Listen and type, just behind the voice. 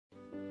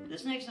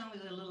This next song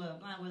is a little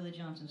Blind Willie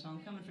Johnson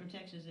song. Coming from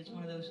Texas, it's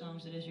one of those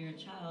songs that as you're a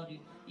child,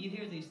 you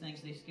hear these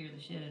things, they scare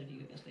the shit out of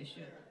you, as they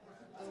should.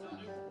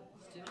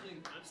 Still do.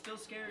 I'm still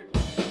scared.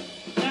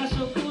 That's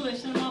so cool, they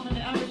sent them off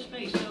into outer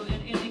space. So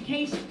in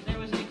case there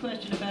was any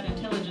question about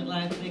intelligent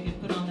life, they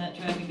could put on that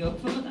track and go,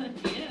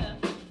 yeah.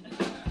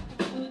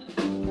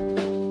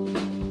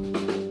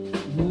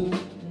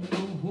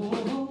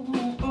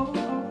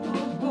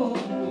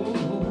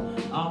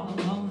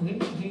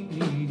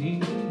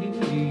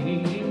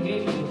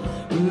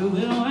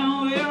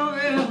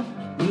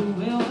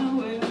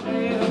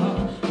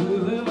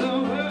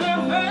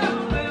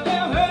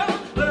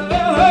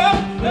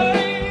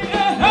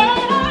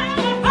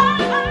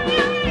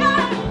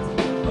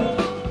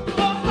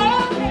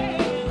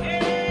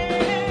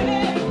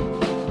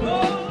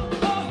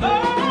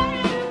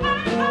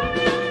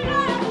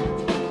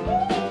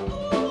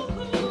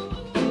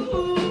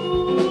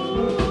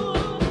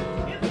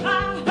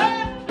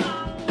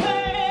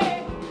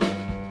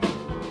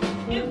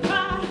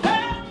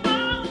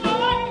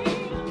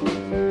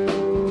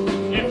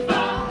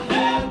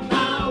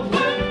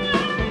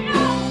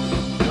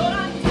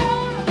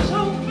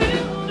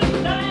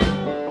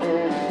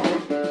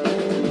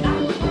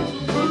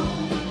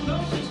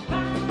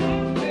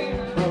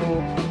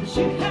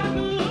 She